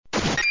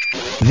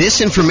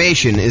This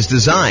information is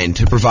designed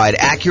to provide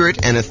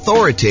accurate and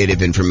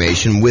authoritative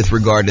information with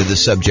regard to the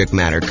subject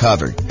matter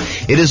covered.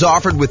 It is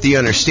offered with the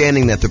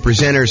understanding that the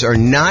presenters are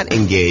not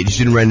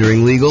engaged in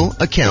rendering legal,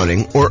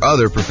 accounting, or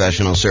other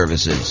professional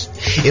services.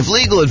 If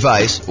legal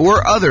advice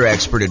or other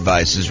expert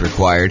advice is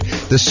required,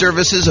 the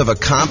services of a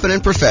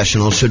competent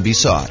professional should be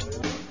sought.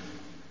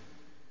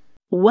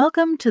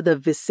 Welcome to the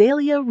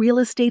Visalia Real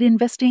Estate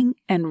Investing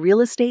and Real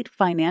Estate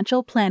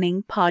Financial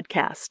Planning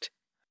podcast.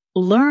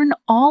 Learn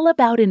all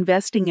about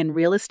investing in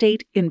real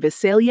estate in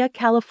Visalia,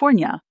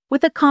 California,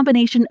 with a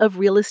combination of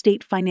real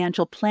estate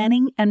financial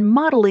planning and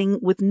modeling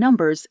with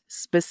numbers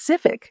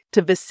specific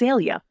to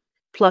Visalia,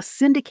 plus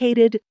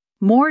syndicated,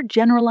 more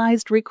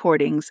generalized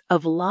recordings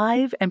of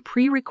live and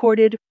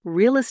pre-recorded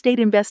real estate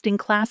investing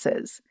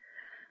classes.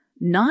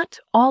 Not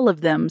all of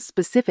them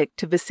specific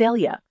to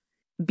Visalia.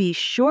 Be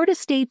sure to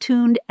stay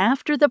tuned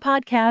after the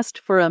podcast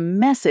for a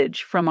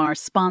message from our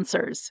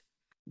sponsors.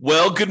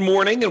 Well, good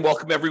morning and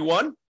welcome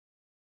everyone.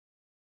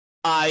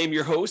 I am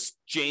your host,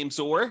 James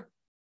Orr,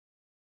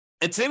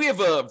 and today we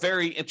have a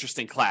very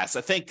interesting class.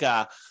 I think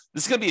this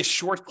is going to be a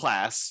short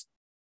class,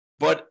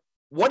 but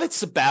what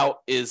it's about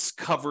is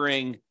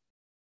covering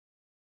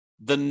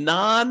the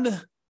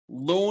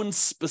non-loan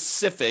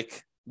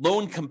specific,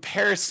 loan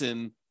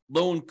comparison,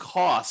 loan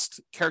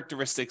cost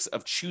characteristics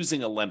of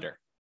choosing a lender.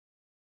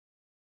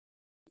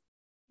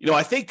 You know,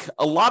 I think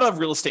a lot of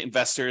real estate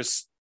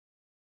investors,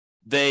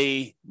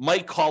 they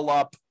might call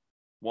up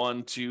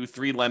 1, 2,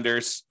 3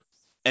 lenders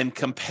and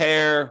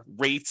compare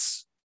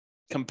rates,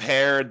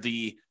 compare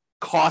the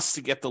cost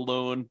to get the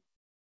loan.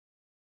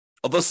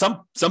 Although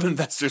some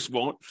investors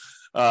won't.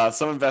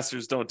 Some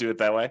investors don't do it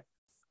that way.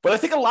 But I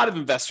think a lot of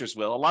investors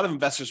will. A lot of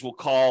investors will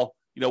call,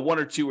 1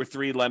 or 2 or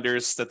 3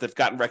 lenders that they've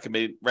gotten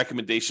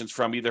recommendations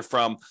from, either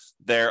from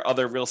their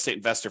other real estate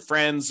investor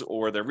friends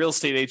or their real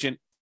estate agent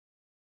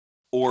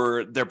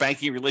or their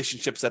banking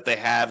relationships that they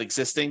have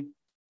existing.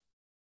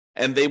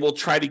 And they will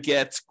try to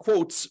get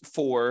quotes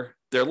for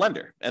their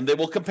lender. And they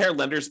will compare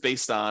lenders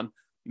based on,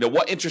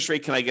 what interest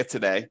rate can I get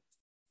today?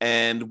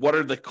 And what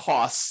are the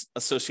costs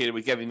associated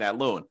with getting that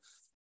loan?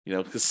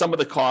 Because some of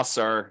the costs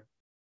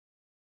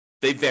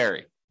they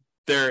vary.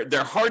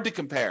 They're hard to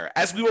compare,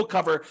 as we will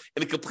cover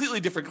in a completely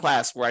different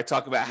class where I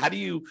talk about how do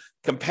you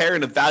compare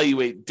and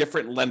evaluate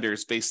different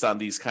lenders based on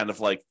these kind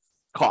of like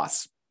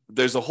costs.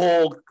 There's a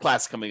whole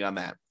class coming on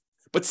that.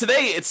 But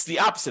today it's the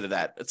opposite of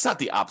that. It's not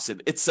the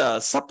opposite. It's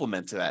a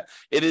supplement to that.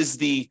 It is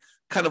the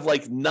kind of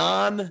like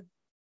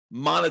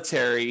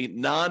non-monetary,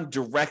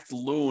 non-direct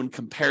loan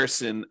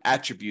comparison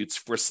attributes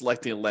for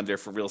selecting a lender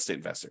for real estate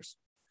investors.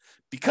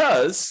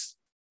 Because,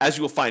 as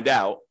you will find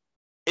out,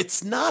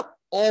 it's not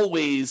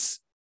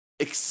always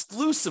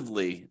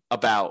exclusively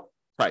about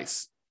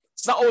price.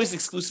 It's not always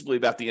exclusively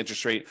about the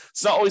interest rate.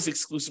 It's not always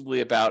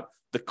exclusively about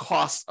the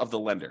cost of the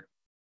lender.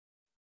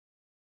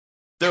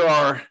 There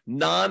are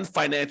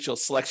non-financial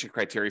selection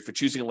criteria for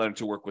choosing a lender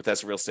to work with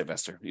as a real estate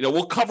investor.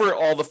 We'll cover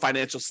all the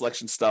financial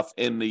selection stuff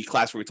in the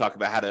class where we talk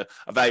about how to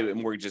evaluate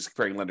mortgages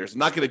comparing lenders. I'm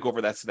not going to go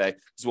over that today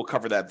because we'll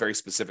cover that very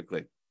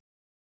specifically.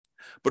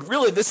 But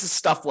really, this is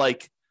stuff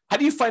like, how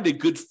do you find a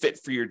good fit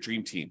for your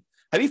dream team?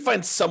 How do you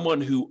find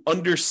someone who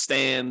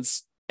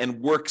understands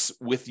and works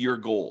with your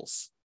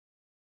goals,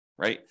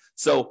 right?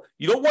 So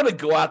you don't want to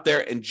go out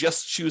there and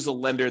just choose a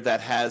lender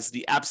that has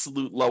the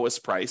absolute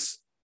lowest price.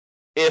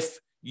 If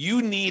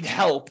you need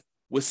help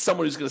with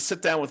someone who's going to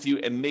sit down with you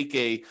and make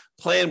a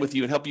plan with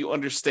you and help you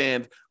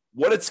understand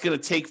what it's going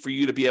to take for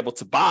you to be able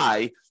to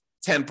buy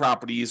 10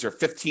 properties or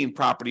 15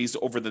 properties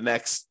over the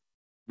next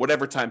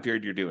whatever time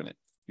period you're doing it.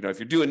 If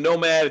you're doing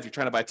Nomad, if you're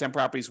trying to buy 10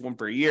 properties, 1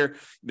 per year,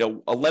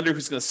 a lender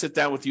who's going to sit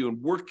down with you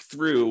and work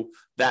through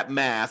that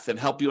math and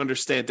help you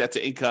understand debt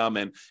to income.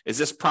 And is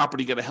this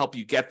property going to help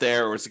you get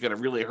there? Or is it going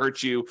to really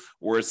hurt you?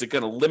 Or is it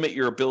going to limit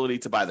your ability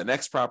to buy the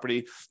next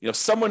property?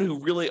 Someone who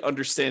really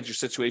understands your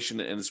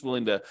situation and is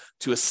willing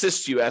to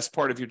assist you as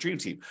part of your dream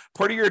team,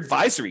 part of your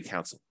advisory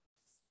council.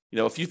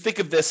 If you think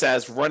of this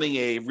as running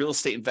a real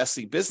estate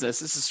investing business,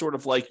 this is sort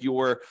of like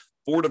your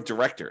board of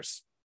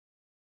directors.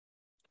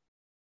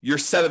 Your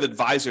set of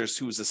advisors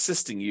who is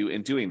assisting you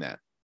in doing that.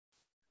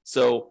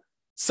 So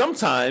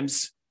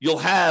sometimes you'll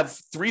have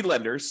 3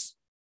 lenders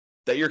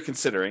that you're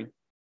considering,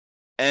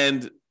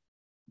 and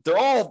they're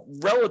all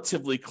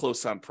relatively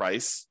close on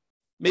price.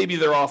 Maybe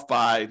they're off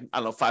by,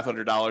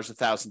 $500,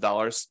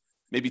 $1,000,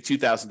 maybe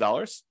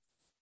 $2,000.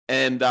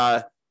 And,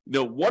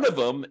 one of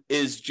them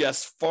is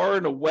just far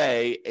and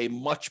away a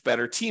much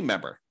better team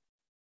member.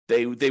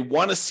 They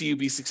want to see you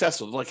be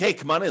successful. They're like, hey,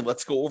 come on in.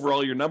 Let's go over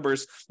all your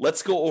numbers.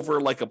 Let's go over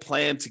like a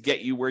plan to get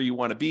you where you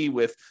want to be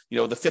with,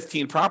 the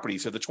 15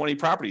 properties or the 20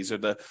 properties or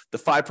the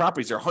 5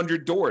 properties or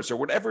 100 doors or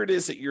whatever it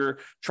is that you're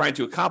trying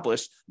to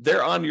accomplish.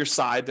 They're on your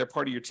side. They're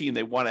part of your team.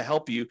 They want to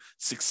help you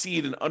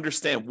succeed and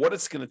understand what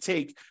it's going to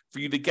take for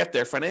you to get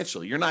there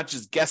financially. You're not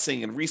just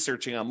guessing and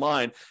researching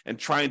online and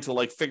trying to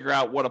like figure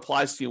out what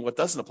applies to you and what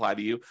doesn't apply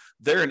to you.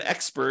 They're an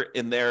expert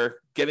in their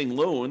getting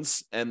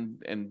loans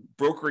and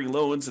brokering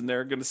loans, and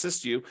they're going to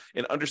assist you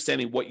in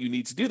understanding what you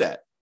need to do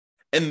that.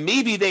 And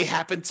maybe they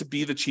happen to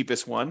be the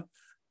cheapest one,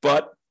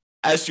 but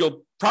as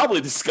you'll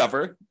probably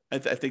discover, I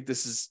think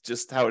this is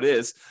just how it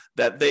is,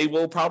 that they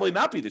will probably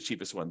not be the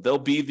cheapest one. They'll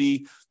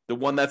be the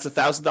one that's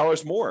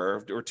 $1,000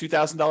 more or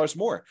 $2,000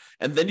 more.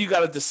 And then you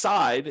got to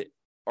decide,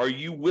 are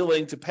you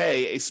willing to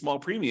pay a small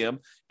premium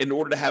in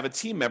order to have a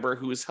team member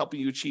who is helping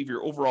you achieve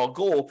your overall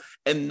goal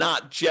and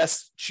not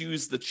just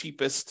choose the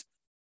cheapest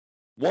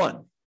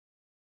one?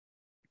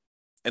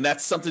 And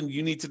that's something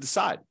you need to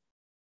decide.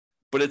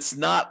 But it's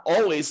not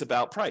always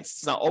about price.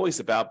 It's not always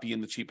about being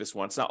the cheapest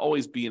one. It's not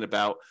always being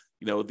about,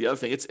 the other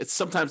thing. It's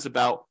sometimes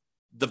about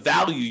the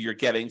value you're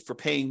getting for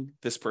paying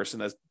this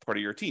person as part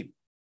of your team.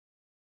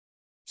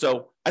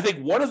 So I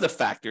think one of the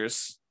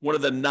factors, one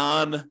of the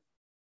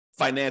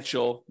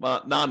non-financial,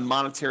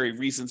 non-monetary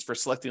reasons for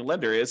selecting a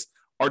lender is,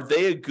 are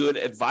they a good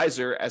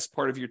advisor as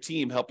part of your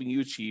team helping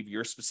you achieve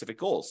your specific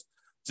goals?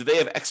 Do they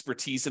have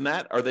expertise in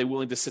that? Are they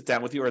willing to sit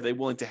down with you? Are they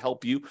willing to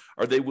help you?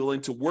 Are they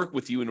willing to work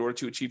with you in order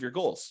to achieve your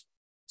goals?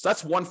 So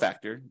that's one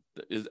factor.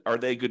 Are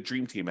they a good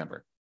dream team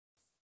member?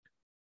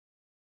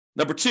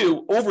 Number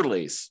two,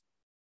 overlays.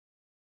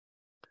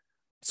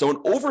 So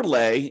an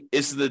overlay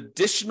is an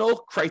additional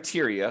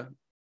criteria,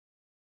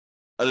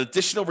 an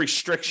additional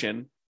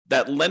restriction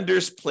that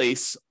lenders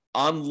place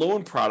on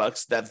loan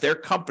products that their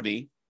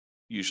company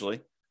usually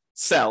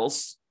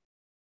sells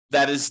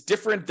that is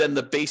different than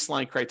the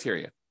baseline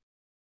criteria.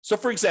 So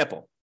for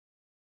example,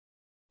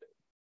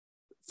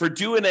 for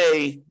doing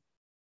a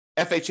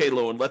FHA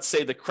loan, let's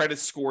say the credit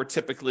score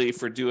typically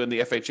for doing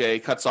the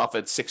FHA cuts off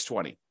at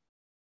 620.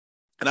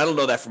 And I don't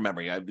know that from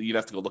memory. You'd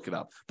have to go look it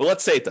up. But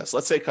let's say it does.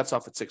 Let's say it cuts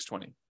off at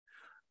 620.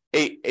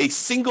 A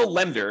single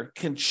lender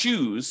can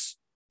choose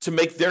to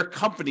make their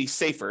company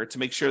safer, to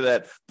make sure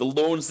that the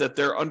loans that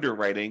they're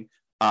underwriting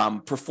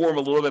perform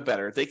a little bit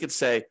better. They could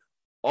say,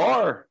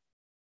 our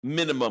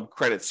minimum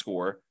credit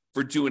score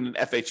for doing an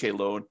FHA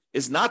loan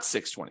is not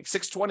 620.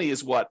 620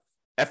 is what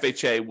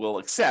FHA will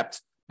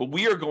accept, but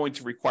we are going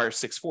to require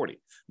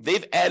 640.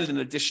 They've added an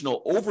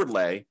additional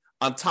overlay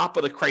on top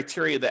of the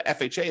criteria that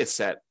FHA has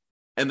set,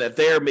 and that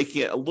they're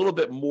making it a little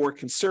bit more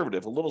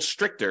conservative, a little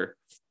stricter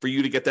for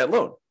you to get that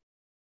loan.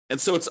 And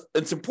so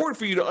it's important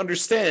for you to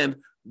understand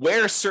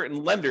where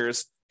certain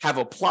lenders have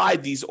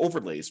applied these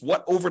overlays,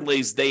 what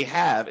overlays they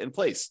have in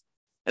place.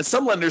 And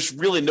some lenders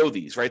really know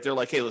these, right? They're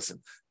like, hey, listen,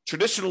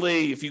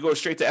 traditionally, if you go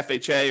straight to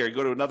FHA or you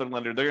go to another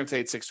lender, they're going to say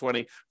it's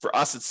 620. For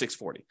us, it's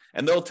 640.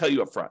 And they'll tell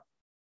you up front.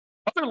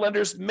 Other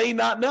lenders may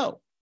not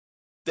know.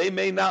 They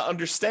may not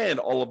understand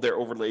all of their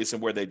overlays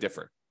and where they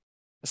differ,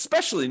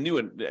 especially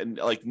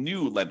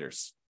new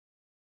lenders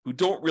who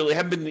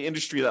haven't been in the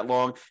industry that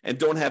long and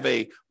don't have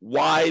a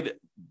wide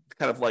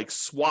kind of like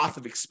swath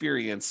of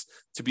experience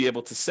to be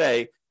able to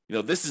say,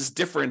 this is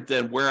different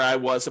than where I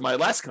was in my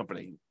last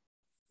company.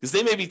 Because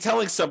they may be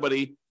telling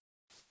somebody,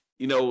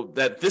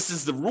 that this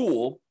is the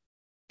rule,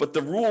 but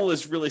the rule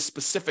is really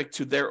specific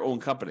to their own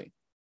company.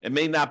 It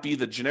may not be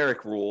the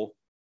generic rule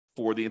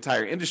for the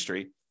entire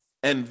industry,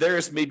 and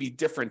theirs may be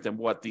different than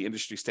what the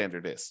industry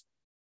standard is.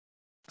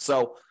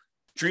 So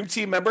dream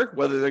team member,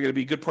 whether they're going to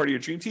be a good part of your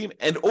dream team,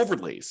 and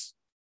overlays.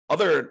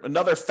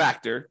 Another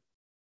factor,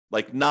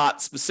 like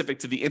not specific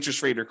to the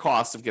interest rate or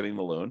cost of getting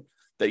the loan,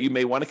 that you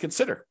may want to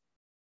consider.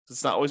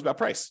 It's not always about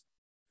price.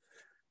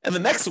 And the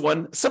next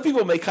one, some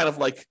people may kind of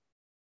like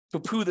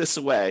poo-poo this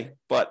away,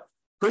 but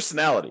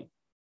personality.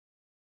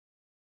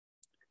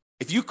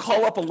 If you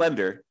call up a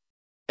lender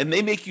and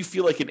they make you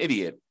feel like an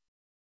idiot,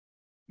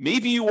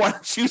 maybe you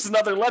want to choose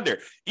another lender,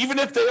 even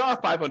if they are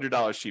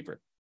 $500 cheaper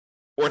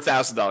or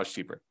 $1,000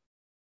 cheaper.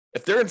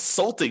 If they're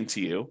insulting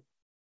to you,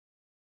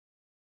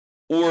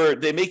 or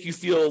they make you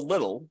feel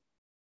little,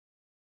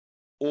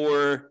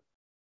 or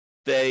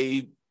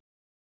they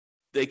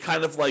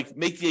kind of like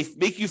make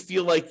you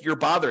feel like you're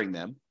bothering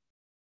them,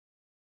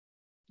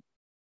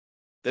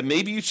 then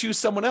maybe you choose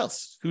someone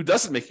else who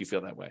doesn't make you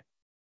feel that way.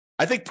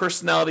 I think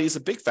personality is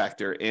a big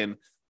factor in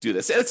do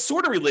this. And it's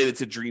sort of related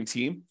to Dream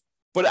Team,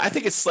 but I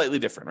think it's slightly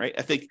different, right?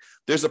 I think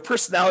there's a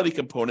personality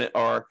component,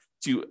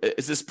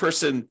 is this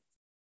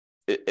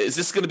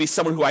going to be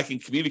someone who I can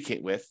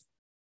communicate with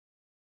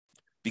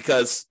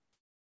because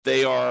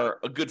they are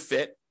a good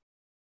fit,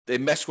 they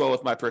mesh well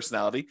with my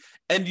personality,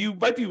 and you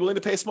might be willing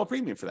to pay a small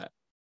premium for that.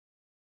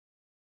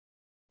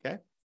 Okay?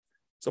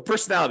 So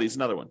personality is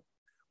another one.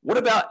 What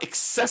about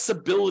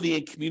accessibility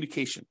and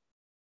communication?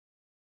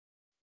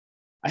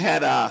 I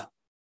had a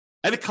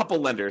couple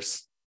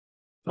lenders.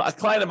 A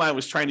client of mine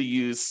was trying to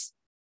use,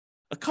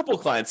 a couple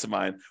of clients of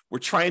mine were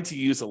trying to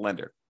use a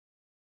lender.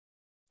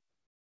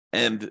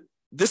 And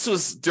this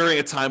was during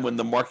a time when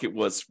the market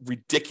was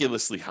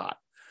ridiculously hot.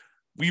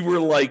 We were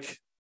like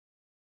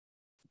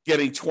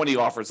getting 20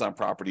 offers on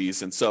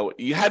properties. And so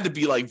you had to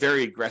be like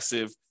very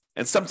aggressive.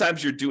 And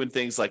sometimes you're doing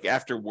things like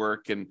after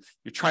work and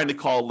you're trying to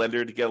call a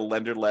lender to get a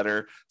lender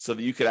letter so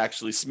that you could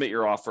actually submit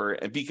your offer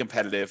and be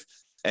competitive.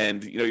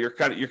 And you're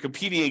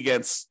competing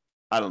against,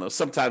 I don't know,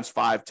 sometimes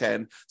 5,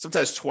 10,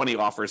 sometimes 20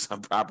 offers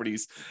on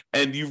properties.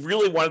 And you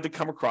really wanted to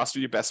come across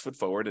with your best foot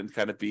forward and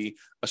kind of be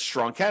a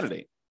strong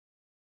candidate.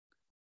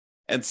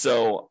 And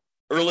so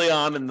early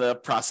on in the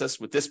process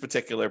with this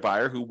particular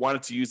buyer who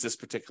wanted to use this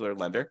particular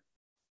lender,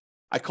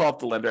 I call up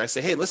the lender. I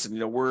say, hey, listen,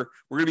 we're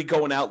going to be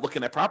going out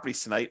looking at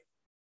properties tonight.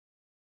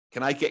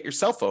 Can I get your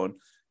cell phone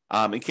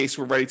in case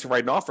we're ready to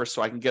write an offer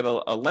so I can get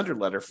a lender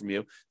letter from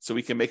you so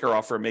we can make our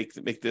offer,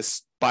 make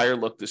this buyer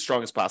look as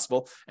strong as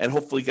possible and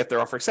hopefully get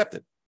their offer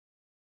accepted?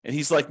 And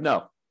he's like,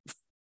 no,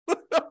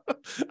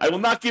 I will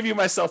not give you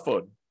my cell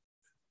phone.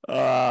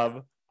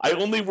 I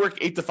only work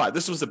 8 to 5.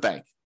 This was a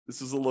bank. This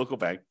was a local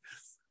bank,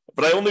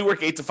 but I only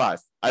work 8 to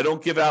 5. I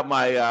don't give out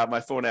my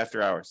phone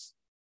after hours.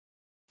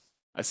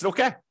 I said,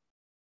 okay.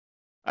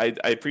 I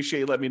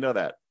appreciate you letting me know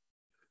that.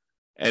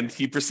 And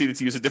he proceeded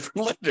to use a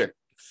different lender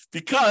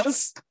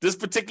because this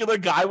particular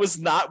guy was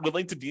not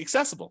willing to be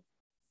accessible.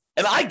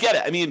 And I get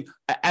it. I mean,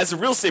 as a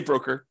real estate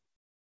broker,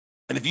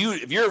 and if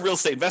you're a real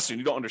estate investor and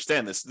you don't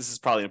understand this is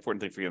probably an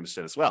important thing for you to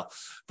understand as well.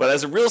 But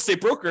as a real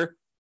estate broker,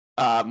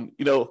 I'll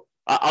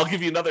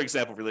give you another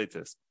example related to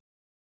this.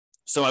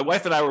 So my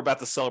wife and I were about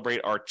to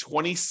celebrate our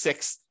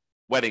 26th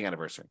wedding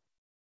anniversary,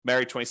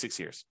 married 26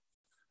 years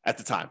at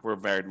the time. We're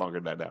married longer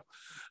than that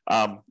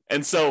now.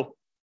 And so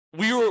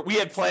we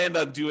had planned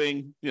on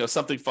doing,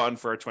 something fun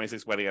for our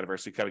 26th wedding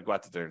anniversary, kind of go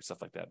out to dinner and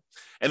stuff like that.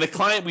 And the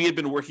client we had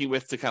been working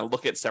with to kind of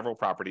look at several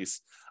properties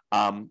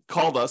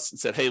called us and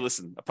said, hey,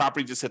 listen, a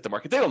property just hit the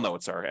market. They don't know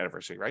it's our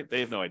anniversary, right?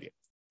 They have no idea.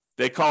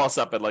 They call us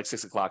up at like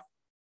 6:00.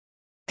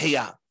 Hey,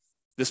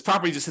 this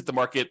property just hit the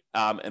market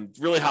and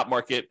really hot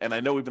market. And I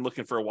know we've been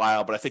looking for a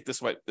while, but I think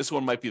this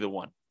one might be the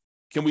one.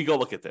 Can we go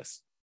look at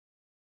this?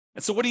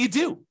 And so what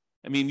do?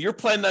 I mean, you're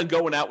planning on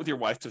going out with your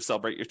wife to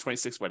celebrate your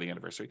 26th wedding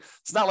anniversary.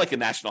 It's not like a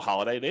national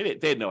holiday.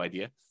 They had no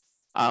idea.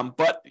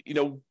 But,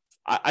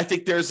 I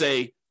think there's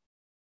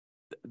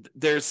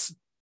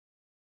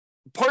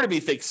part of me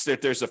thinks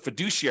that there's a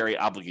fiduciary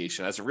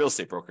obligation as a real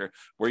estate broker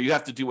where you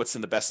have to do what's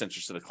in the best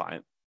interest of the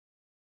client.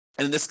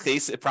 And in this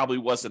case, it probably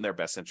was in their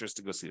best interest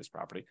to go see this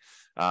property.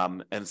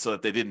 And so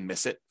that they didn't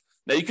miss it.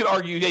 Now, you could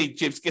argue, hey,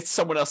 James, get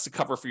someone else to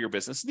cover for your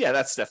business. Yeah,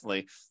 that's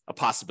definitely a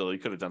possibility.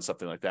 You could have done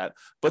something like that.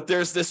 But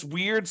there's this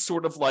weird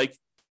sort of like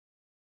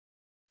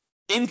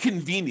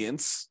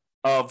inconvenience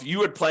of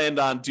you had planned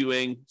on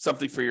doing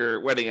something for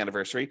your wedding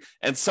anniversary,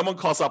 and someone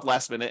calls up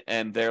last minute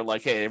and they're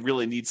like, hey, I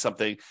really need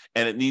something,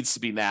 and it needs to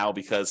be now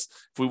because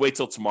if we wait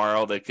till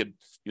tomorrow, they could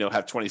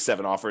have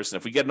 27 offers. And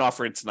if we get an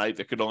offer in tonight,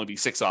 there could only be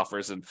 6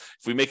 offers. And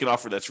if we make an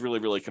offer that's really,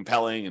 really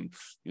compelling and,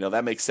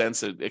 that makes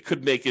sense, it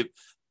could make it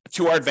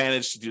to our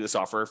advantage to do this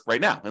offer right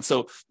now. And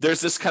so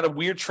there's this kind of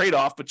weird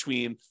trade-off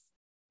between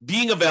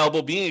being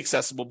available, being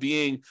accessible,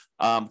 being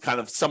kind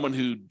of someone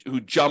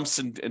who jumps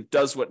and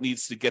does what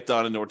needs to get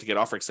done in order to get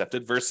offer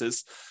accepted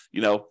versus,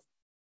 nope,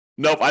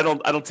 I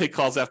don't take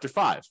calls after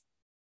 5.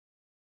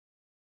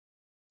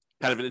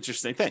 Kind of an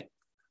interesting thing.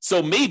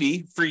 So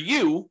maybe for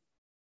you,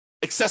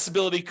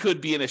 accessibility could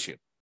be an issue,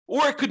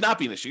 or it could not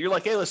be an issue. You're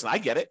like, hey, listen, I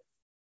get it.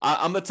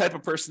 I'm the type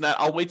of person that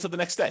I'll wait till the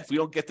next day. If we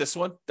don't get this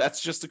one,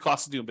 that's just the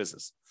cost of doing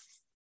business.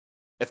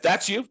 If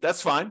that's you,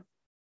 that's fine.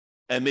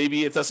 And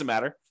maybe it doesn't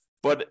matter.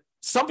 But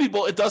some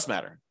people, it does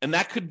matter. And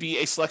that could be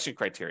a selection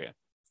criteria.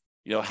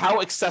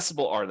 How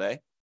accessible are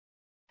they?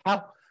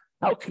 How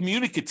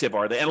communicative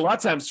are they? And a lot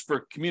of times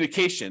for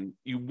communication,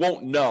 you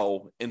won't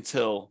know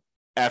until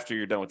after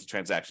you're done with the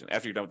transaction,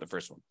 after you're done with the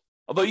first one.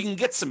 Although you can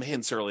get some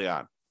hints early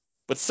on.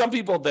 But some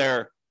people,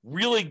 they're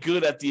really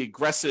good at the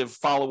aggressive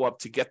follow-up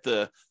to get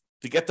the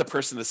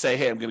person to say,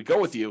 hey, I'm going to go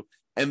with you.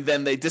 And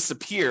then they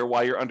disappear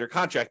while you're under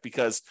contract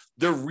because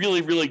they're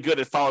really, really good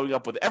at following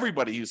up with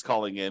everybody who's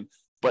calling in,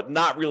 but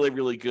not really,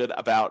 really good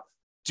about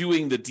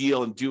doing the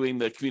deal and doing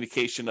the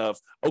communication of,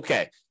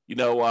 okay,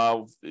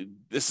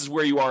 this is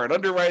where you are in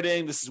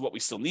underwriting. This is what we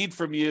still need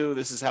from you.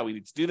 This is how we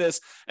need to do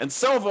this. And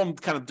some of them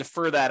kind of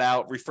refer that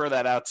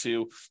out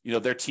to,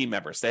 their team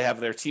members. They have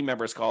their team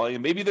members calling,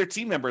 and maybe their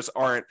team members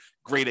aren't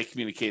great at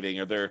communicating,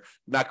 or they're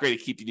not great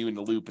at keeping you in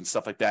the loop and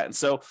stuff like that. And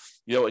so,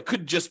 it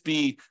could just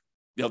be,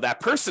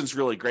 that person's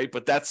really great,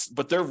 but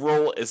their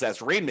role is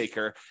as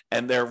rainmaker,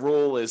 and their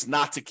role is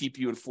not to keep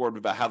you informed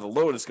about how the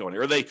loan is going,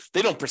 or they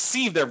don't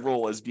perceive their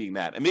role as being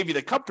that. And maybe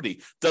the company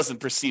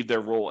doesn't perceive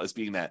their role as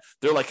being that.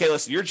 They're like, hey,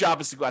 listen, your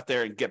job is to go out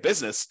there and get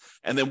business,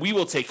 and then we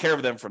will take care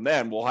of them from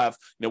them. We'll have,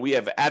 we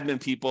have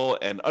admin people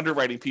and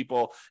underwriting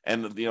people,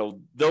 and,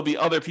 there'll be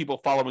other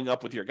people following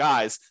up with your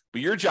guys,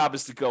 but your job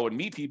is to go and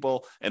meet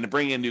people and to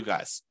bring in new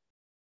guys.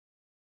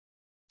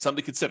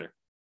 Something to consider.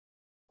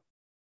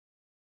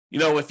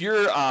 If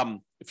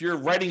you're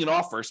writing an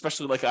offer,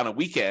 especially like on a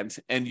weekend,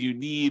 and you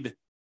need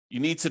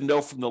to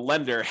know from the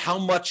lender how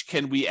much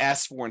can we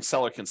ask for in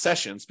seller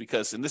concessions,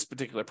 because in this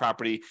particular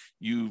property,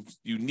 you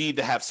need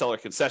to have seller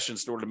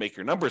concessions in order to make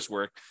your numbers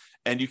work,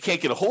 and you can't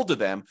get a hold of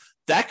them,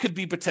 that could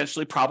be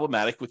potentially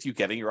problematic with you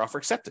getting your offer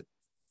accepted,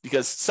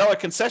 because seller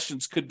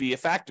concessions could be a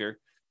factor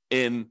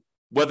in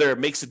whether it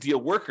makes a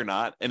deal work or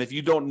not. And if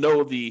you don't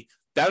know the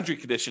boundary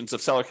conditions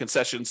of seller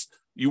concessions,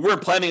 you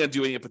weren't planning on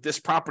doing it, but this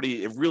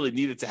property, it really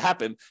needed to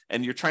happen,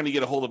 and you're trying to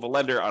get a hold of a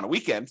lender on a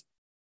weekend,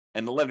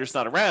 and the lender's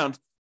not around,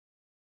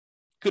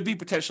 could be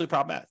potentially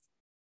problematic.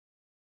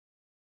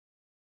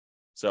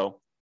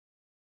 So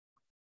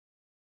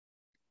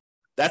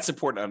That's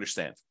important to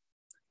understand.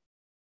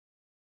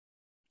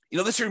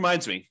 This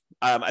reminds me,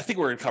 I think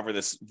we're going to cover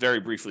this very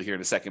briefly here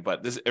in a second,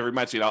 but it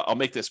reminds me, I'll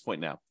make this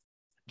point now.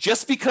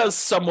 Just because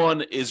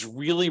someone is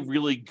really,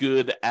 really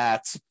good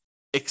at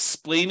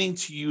explaining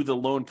to you the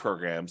loan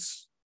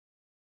programs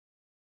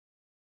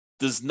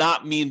does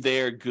not mean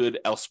they're good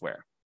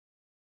elsewhere.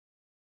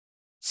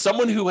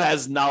 Someone who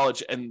has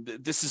knowledge, and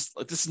this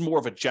is more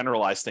of a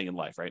generalized thing in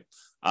life, right?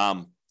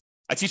 I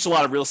teach a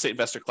lot of real estate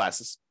investor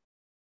classes.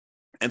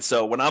 And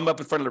so when I'm up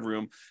in front of the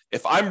room,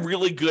 if I'm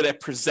really good at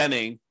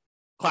presenting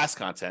class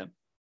content,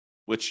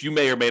 which you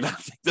may or may not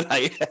think that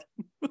I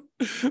am,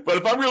 but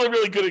if I'm really,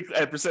 really good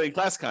at presenting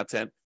class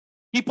content,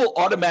 people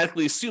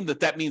automatically assume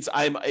that means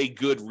I'm a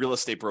good real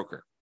estate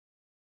broker,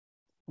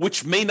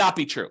 which may not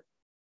be true.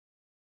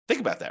 Think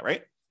about that,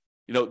 right?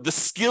 The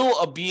skill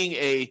of being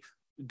a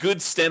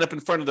good stand up in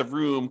front of the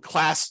room,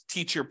 class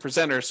teacher,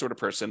 presenter sort of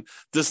person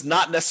does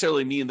not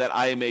necessarily mean that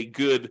I am a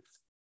good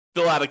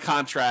fill out a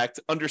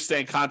contract,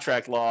 understand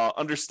contract law,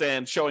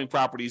 understand showing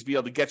properties, be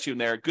able to get you in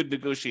there, good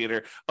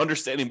negotiator,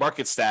 understanding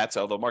market stats,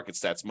 although market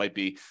stats might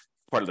be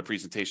part of the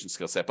presentation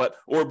skill set,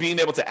 or being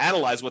able to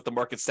analyze what the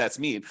market stats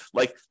mean.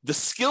 Like the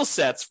skill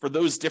sets for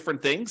those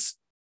different things,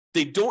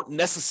 they don't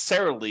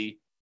necessarily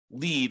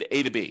lead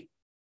A to B.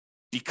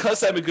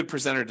 Because I'm a good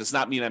presenter does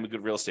not mean I'm a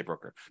good real estate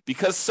broker.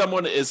 Because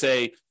someone is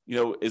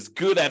is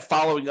good at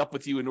following up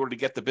with you in order to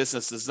get the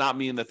business does not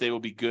mean that they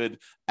will be good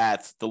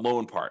at the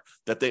loan part,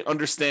 that they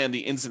understand the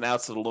ins and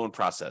outs of the loan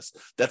process,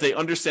 that they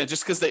understand,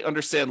 just because they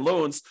understand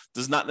loans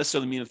does not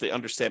necessarily mean that they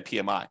understand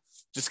PMI.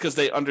 Just because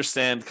they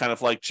understand kind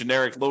of like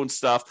generic loan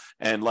stuff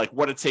and like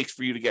what it takes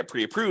for you to get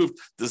pre-approved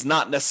does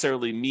not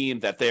necessarily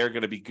mean that they are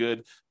going to be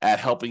good at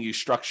helping you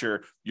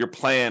structure your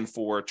plan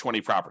for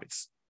 20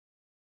 properties.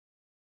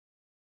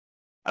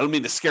 I don't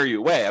mean to scare you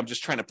away. I'm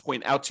just trying to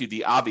point out to you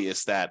the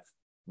obvious that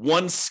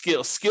one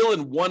skill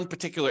in one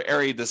particular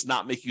area does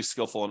not make you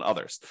skillful in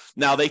others.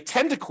 Now, they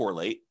tend to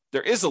correlate.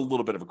 There is a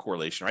little bit of a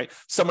correlation, right?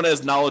 Someone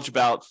has knowledge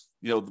about,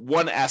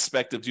 one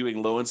aspect of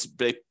doing loans.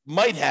 They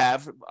might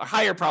have a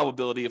higher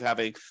probability of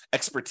having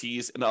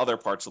expertise in other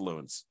parts of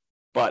loans.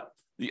 But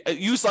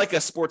use like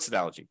a sports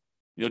analogy.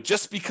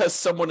 Just because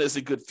someone is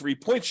a good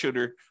 3-point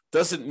shooter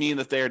doesn't mean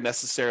that they are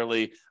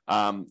necessarily,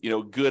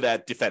 good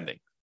at defending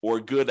or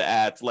good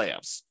at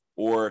layups,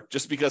 or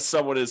just because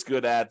someone is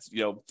good at,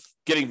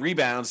 getting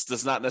rebounds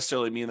does not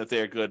necessarily mean that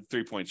they're a good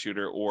 3-point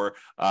shooter or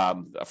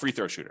a free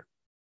throw shooter,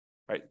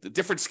 right? The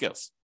different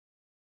skills.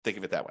 Think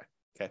of it that way.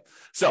 Okay.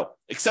 So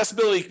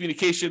accessibility,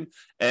 communication,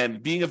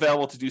 and being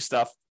available to do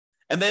stuff.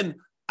 And then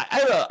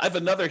I have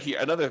another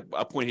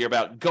point here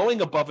about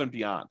going above and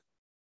beyond.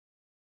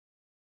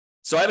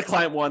 So I had a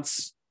client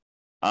once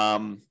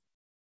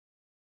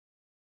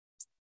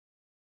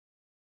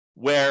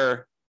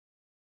where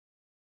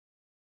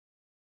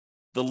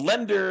the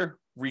lender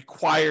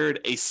required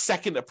a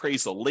second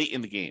appraisal late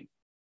in the game.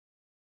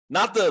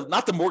 Not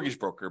the mortgage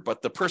broker,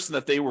 but the person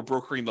that they were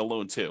brokering the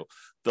loan to,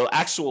 the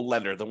actual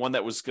lender, the one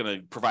that was going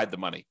to provide the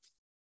money.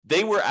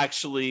 They were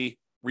actually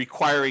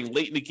requiring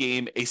late in the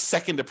game a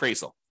second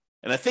appraisal.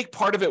 And I think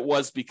part of it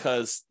was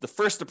because the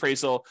first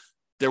appraisal,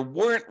 there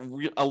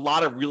weren't a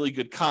lot of really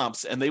good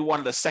comps, and they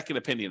wanted a second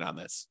opinion on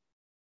this.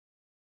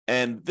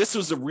 And this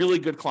was a really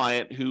good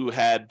client who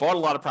had bought a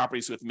lot of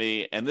properties with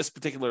me, and this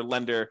particular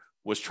lender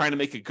was trying to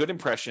make a good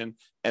impression,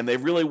 and they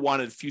really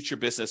wanted future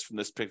business from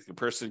this particular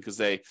person because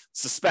they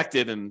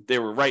suspected, and they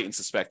were right in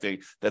suspecting,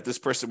 that this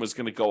person was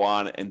going to go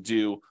on and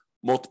do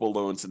multiple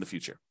loans in the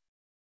future.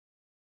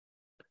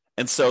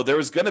 And so there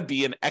was going to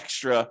be an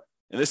extra,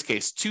 in this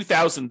case,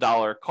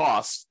 $2,000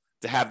 cost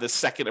to have this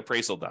second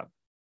appraisal done.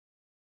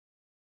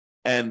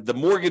 And the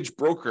mortgage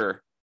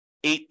broker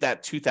ate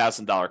that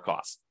 $2,000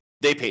 cost.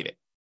 They paid it.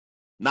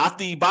 Not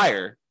the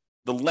buyer,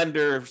 the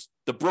lender,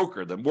 the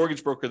broker, the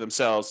mortgage broker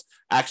themselves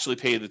actually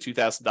paid the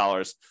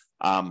 $2,000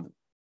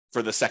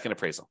 for the second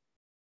appraisal.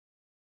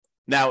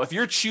 Now, if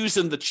you're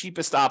choosing the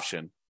cheapest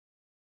option,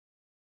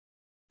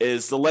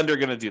 is the lender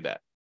going to do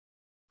that?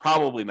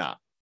 Probably not.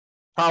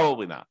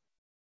 Probably not.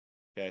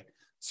 Okay.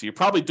 So you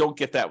probably don't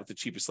get that with the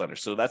cheapest lender.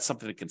 So that's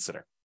something to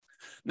consider.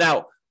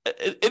 Now,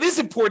 it is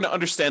important to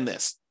understand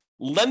this.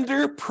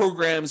 Lender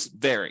programs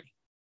vary.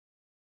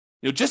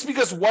 Just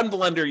because one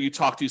lender you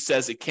talk to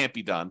says it can't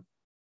be done,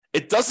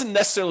 it doesn't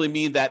necessarily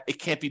mean that it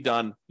can't be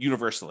done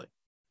universally.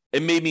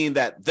 It may mean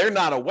that they're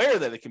not aware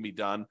that it can be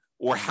done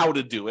or how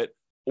to do it,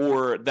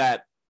 or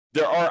that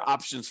there are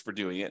options for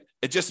doing it.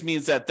 It just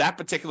means that that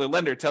particular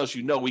lender tells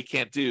you, no, we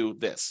can't do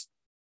this.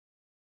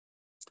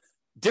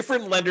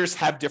 Different lenders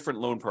have different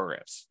loan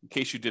programs, in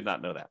case you did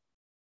not know that.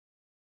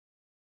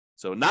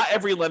 So not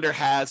every lender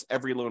has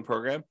every loan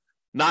program.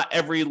 Not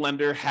every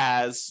lender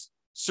has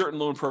certain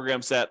loan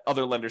programs that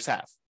other lenders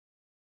have.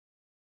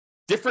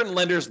 Different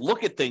lenders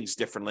look at things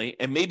differently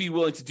and may be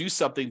willing to do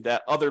something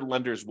that other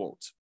lenders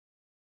won't.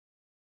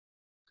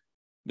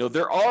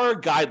 There are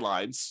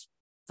guidelines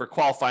for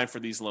qualifying for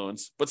these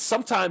loans, but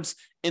sometimes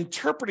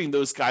interpreting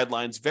those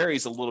guidelines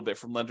varies a little bit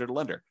from lender to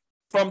lender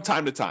from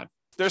time to time.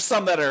 There's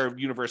some that are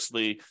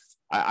universally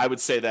I would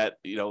say that,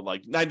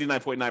 like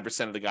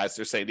 99.9% of the guys,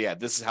 they're saying, yeah,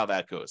 this is how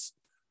that goes.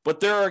 But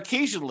there are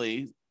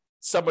occasionally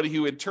somebody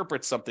who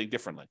interprets something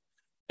differently.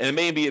 And it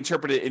may be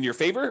interpreted in your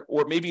favor,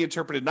 or it may be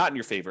interpreted not in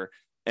your favor.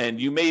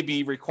 And you may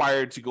be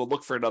required to go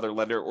look for another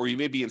lender, or you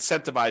may be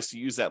incentivized to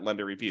use that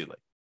lender repeatedly.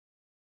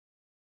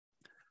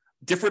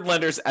 Different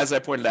lenders, as I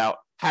pointed out,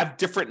 have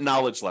different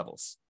knowledge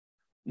levels.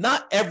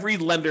 Not every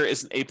lender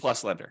is an A+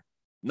 lender.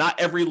 Not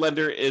every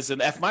lender is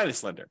an F-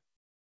 lender.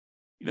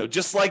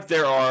 Just like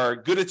there are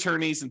good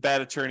attorneys and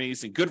bad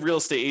attorneys, and good real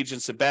estate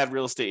agents and bad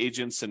real estate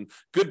agents, and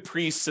good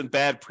priests and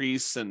bad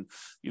priests, and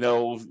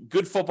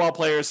good football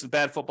players and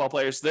bad football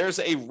players, there's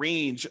a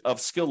range of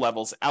skill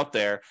levels out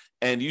there,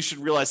 and you should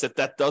realize that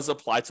that does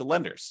apply to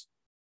lenders.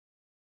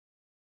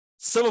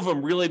 Some of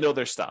them really know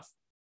their stuff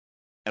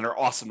and are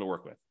awesome to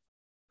work with.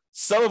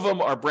 Some of them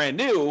are brand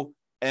new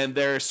and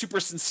they're super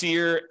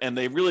sincere and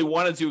they really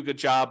want to do a good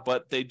job,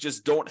 but they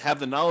just don't have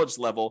the knowledge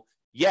level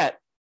yet.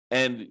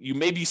 And you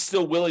may be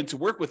still willing to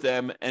work with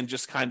them and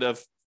just kind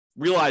of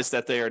realize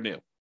that they are new.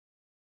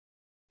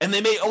 And they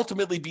may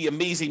ultimately be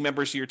amazing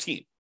members of your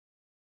team.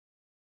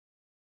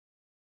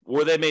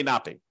 Or they may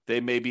not be. They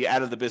may be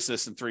out of the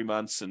business in 3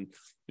 months, and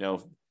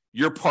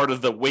you're part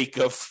of the wake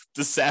of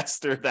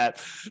disaster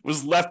that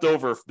was left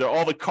over,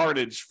 all the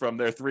carnage from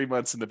their 3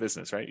 months in the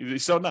business, right? You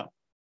just don't know.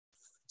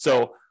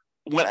 So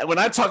when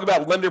I talk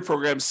about lender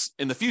programs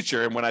in the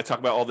future, and when I talk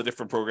about all the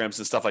different programs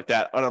and stuff like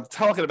that, what I'm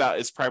talking about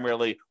is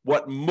primarily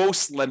what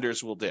most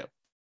lenders will do.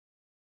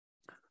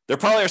 There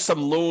probably are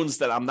some loans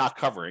that I'm not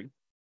covering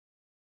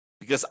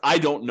because I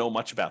don't know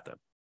much about them.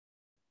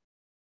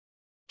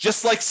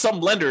 Just like some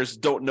lenders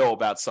don't know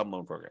about some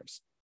loan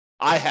programs.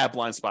 I have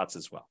blind spots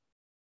as well.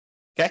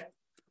 Okay?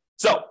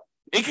 So,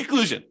 in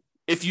conclusion,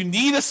 if you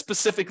need a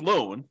specific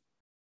loan,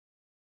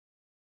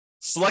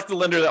 select the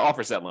lender that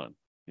offers that loan.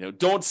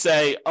 Don't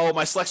say, oh,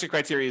 my selection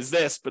criteria is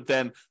this, but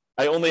then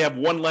I only have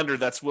one lender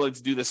that's willing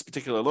to do this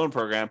particular loan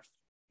program.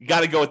 You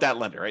got to go with that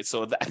lender, right?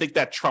 So I think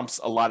that trumps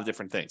a lot of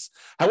different things.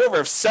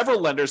 However, if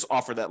several lenders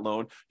offer that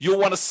loan, you'll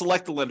want to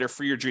select the lender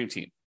for your dream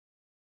team.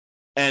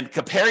 And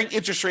comparing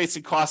interest rates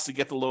and costs to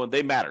get the loan,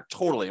 they matter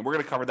totally. And we're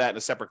going to cover that in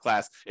a separate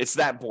class. It's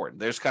that important.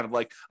 There's kind of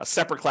like a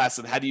separate class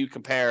on how do you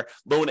compare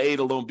loan A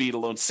to loan B to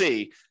loan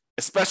C,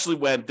 especially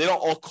when they don't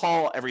all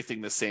call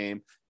everything the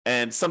same.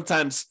 And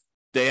sometimes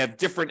they have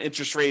different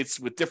interest rates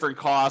with different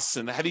costs.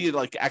 And how do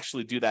you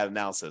actually do that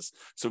analysis?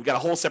 So we've got a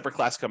whole separate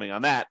class coming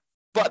on that.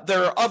 But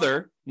there are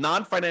other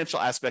non-financial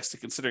aspects to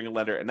considering a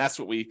lender, and that's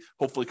what we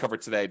hopefully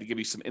covered today to give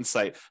you some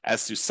insight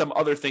as to some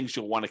other things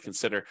you'll want to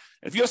consider.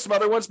 And if you have some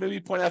other ones, maybe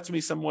point out to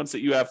me some ones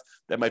that you have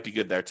that might be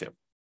good there too.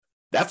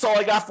 That's all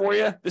I got for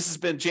you. This has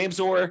been James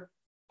Orr.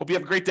 Hope you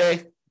have a great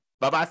day.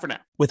 Bye-bye for now.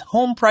 With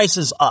home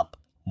prices up,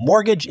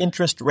 mortgage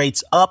interest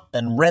rates up,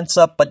 and rents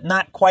up, but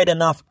not quite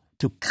enough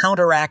to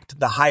counteract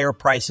the higher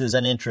prices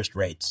and interest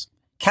rates,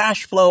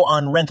 cash flow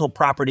on rental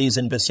properties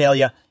in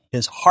Visalia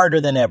is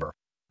harder than ever.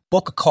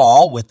 Book a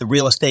call with the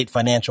Real Estate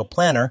Financial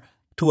Planner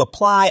to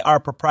apply our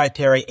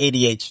proprietary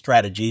 88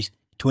 strategies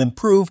to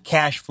improve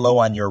cash flow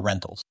on your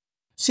rentals.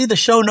 See the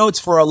show notes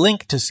for a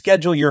link to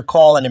schedule your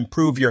call and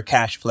improve your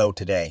cash flow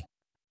today.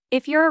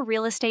 If you're a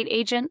real estate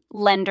agent,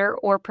 lender,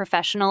 or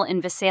professional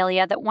in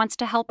Visalia that wants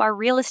to help our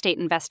real estate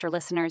investor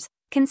listeners,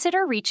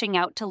 consider reaching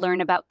out to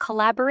learn about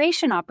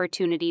collaboration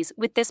opportunities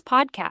with this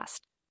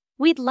podcast.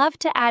 We'd love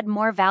to add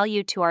more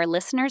value to our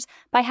listeners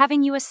by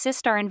having you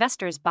assist our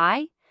investors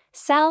buy,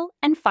 sell,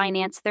 and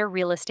finance their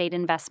real estate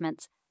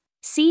investments.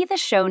 See the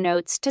show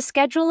notes to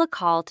schedule a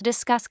call to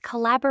discuss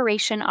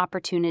collaboration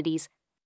opportunities